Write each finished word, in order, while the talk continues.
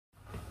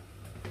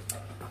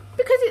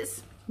because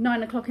it's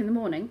 9 o'clock in the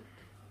morning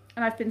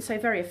and I've been so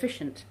very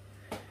efficient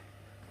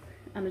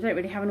and I don't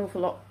really have an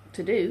awful lot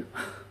to do,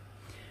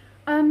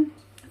 I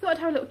thought I'd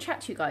have a little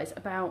chat to you guys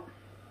about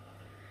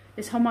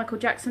this whole Michael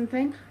Jackson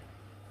thing.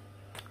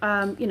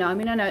 You know, I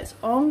mean, I know it's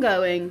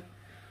ongoing,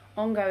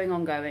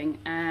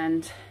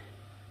 and,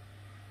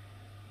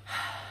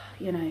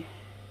 you know,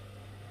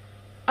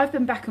 I've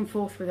been back and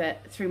forth with it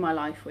through my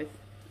life with,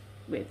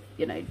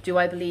 you know, do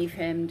I believe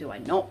him? Do I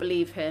not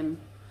believe him?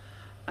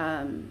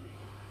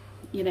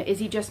 You know, is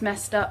he just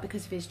messed up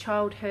because of his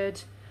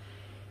childhood?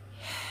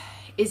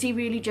 Is he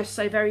really just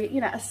so very, you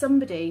know, as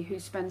somebody who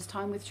spends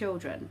time with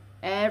children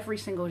every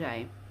single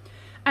day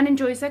and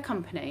enjoys their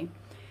company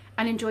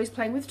and enjoys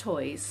playing with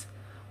toys,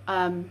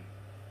 I'm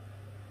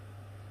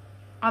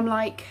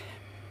like,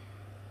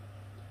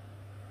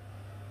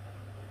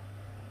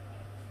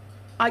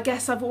 I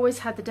guess I've always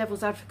had the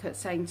devil's advocate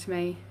saying to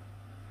me,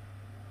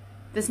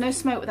 there's no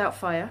smoke without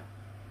fire,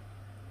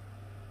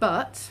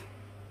 but,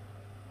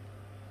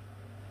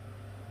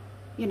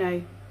 you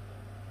know,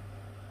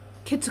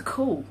 kids are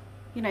cool.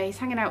 You know, he's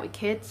hanging out with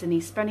kids and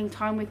he's spending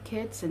time with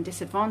kids and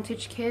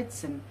disadvantaged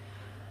kids, and,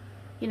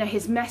 you know,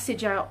 his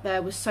message out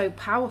there was so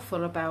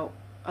powerful about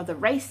other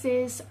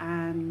races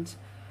and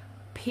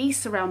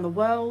peace around the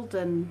world,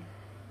 and,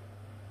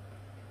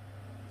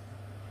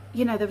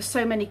 you know, there were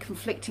so many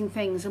conflicting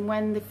things. And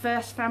when the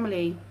first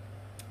family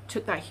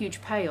took that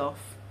huge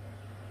payoff,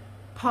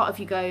 part of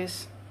you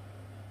goes,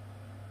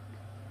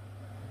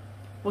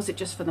 was it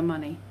just for the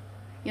money?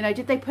 You know,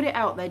 did they put it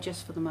out there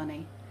just for the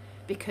money?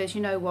 Because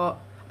you know what,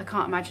 I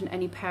can't imagine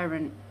any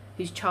parent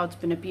whose child's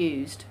been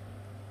abused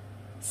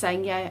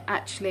saying, yeah,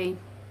 actually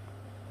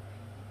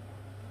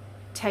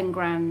 10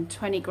 grand,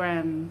 20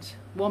 grand,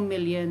 1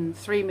 million,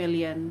 3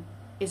 million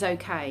is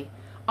okay.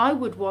 I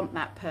would want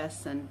that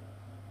person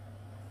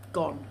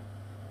gone.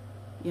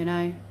 You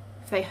know,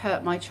 if they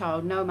hurt my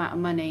child, no amount of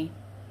money.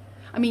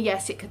 I mean,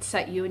 yes, it could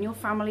set you and your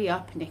family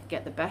up and you could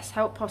get the best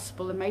help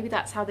possible, and maybe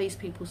that's how these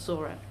people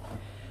saw it.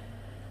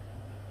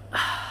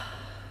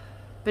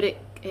 But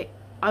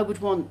I would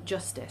want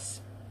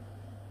justice.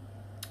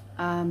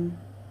 But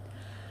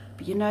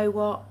you know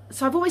what?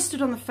 So I've always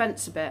stood on the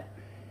fence a bit.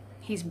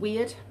 He's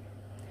weird.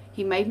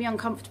 He made me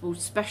uncomfortable,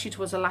 especially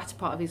towards the latter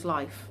part of his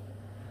life.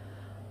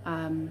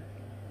 And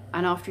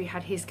after he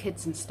had his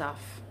kids and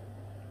stuff.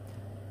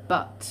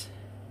 But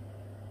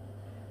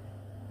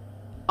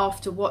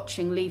after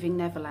watching Leaving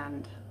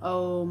Neverland,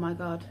 oh my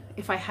God,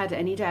 if I had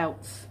any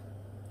doubts,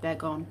 they're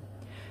gone.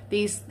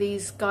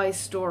 These guys'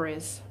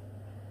 stories,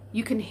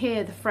 you can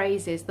hear the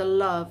phrases, the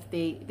love,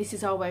 this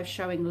is our way of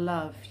showing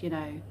love, you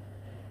know.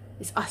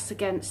 It's us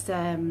against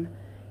them.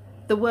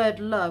 The word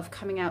love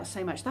coming out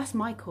so much. That's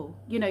Michael.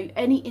 You know,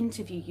 any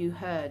interview you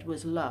heard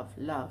was love,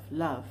 love,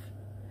 love.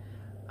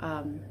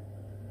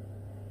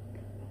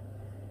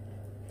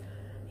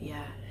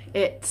 Yeah,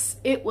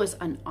 it was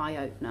an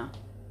eye-opener.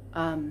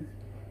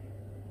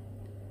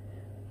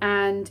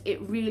 And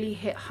it really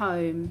hit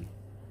home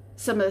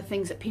some of the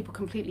things that people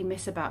completely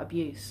miss about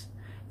abuse.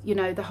 You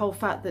know, the whole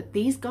fact that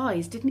these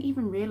guys didn't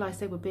even realise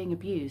they were being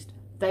abused.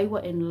 They were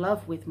in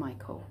love with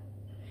Michael.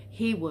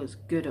 He was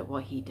good at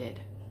what he did,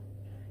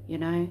 you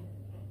know.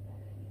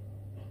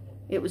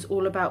 It was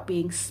all about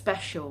being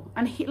special.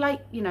 And he,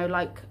 like, you know,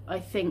 like I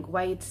think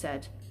Wade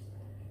said,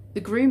 the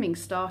grooming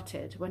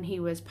started when he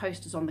was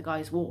posters on the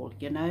guy's wall,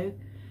 you know.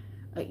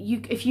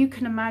 If you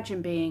can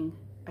imagine being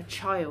a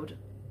child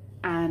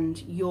and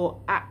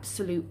your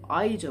absolute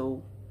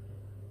idol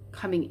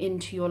coming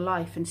into your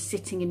life and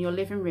sitting in your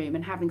living room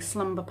and having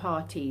slumber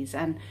parties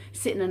and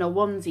sitting in a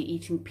onesie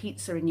eating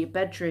pizza in your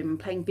bedroom and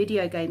playing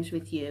video games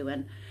with you,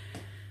 and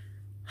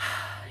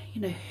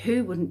you know,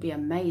 who wouldn't be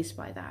amazed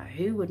by that?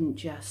 Who wouldn't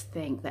just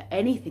think that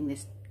anything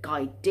this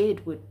guy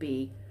did would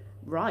be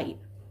right?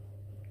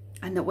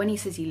 And that when he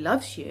says he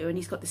loves you and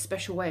he's got this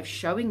special way of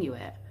showing you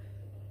it,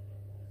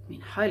 I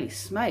mean, holy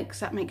smokes,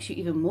 that makes you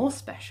even more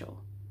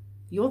special.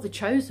 You're the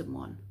chosen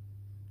one.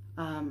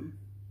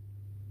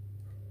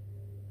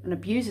 And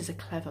abusers are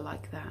clever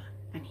like that.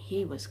 And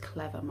he was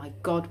clever. My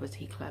God, was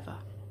he clever.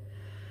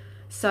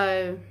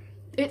 So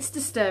it's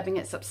disturbing,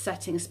 it's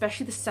upsetting,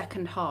 especially the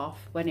second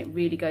half when it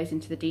really goes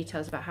into the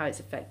details about how it's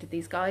affected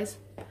these guys.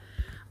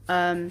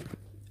 And,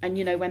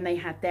 you know, when they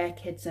had their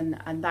kids, and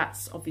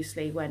that's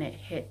obviously when it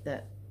hit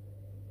that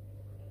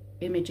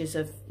images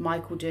of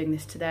Michael doing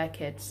this to their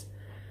kids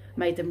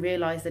made them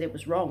realise that it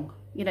was wrong.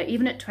 You know,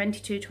 even at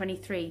 22,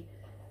 23,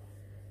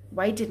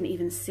 Wade didn't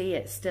even see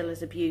it still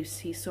as abuse.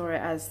 He saw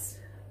it as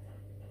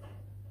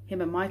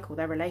him and Michael,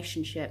 their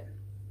relationship.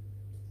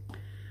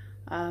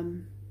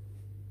 You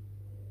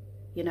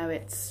know,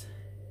 it's,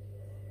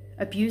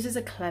 abusers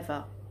are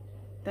clever.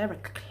 They're a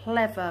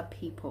clever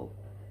people.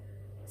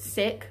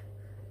 Sick,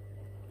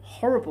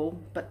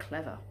 horrible, but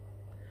clever.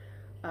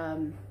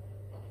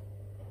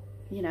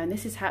 You know, and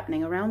this is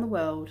happening around the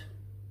world,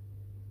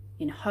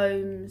 in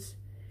homes,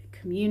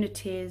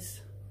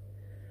 communities,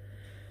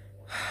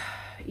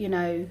 you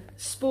know,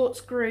 sports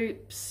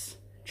groups,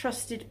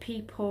 trusted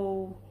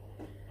people,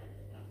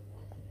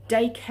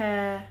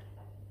 daycare,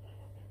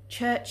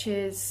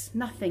 churches,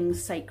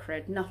 nothing's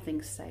sacred,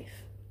 nothing's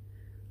safe.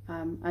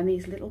 And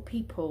these little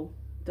people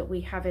that we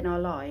have in our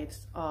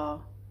lives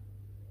are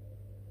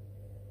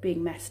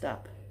being messed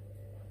up.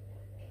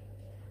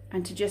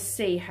 And to just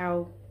see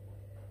how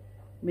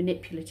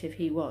manipulative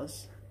he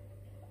was,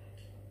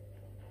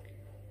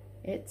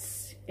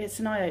 it's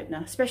an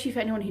eye-opener, especially for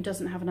anyone who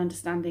doesn't have an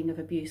understanding of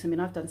abuse. I mean,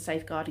 I've done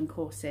safeguarding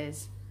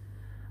courses.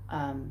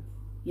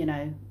 You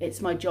know, it's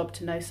my job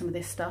to know some of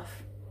this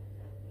stuff,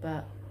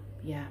 but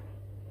yeah,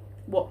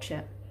 watch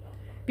it.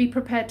 Be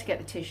prepared to get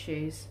the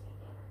tissues.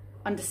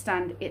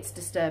 Understand it's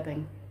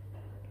disturbing.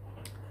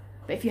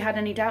 But if you had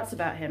any doubts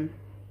about him,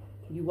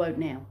 you won't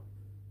now.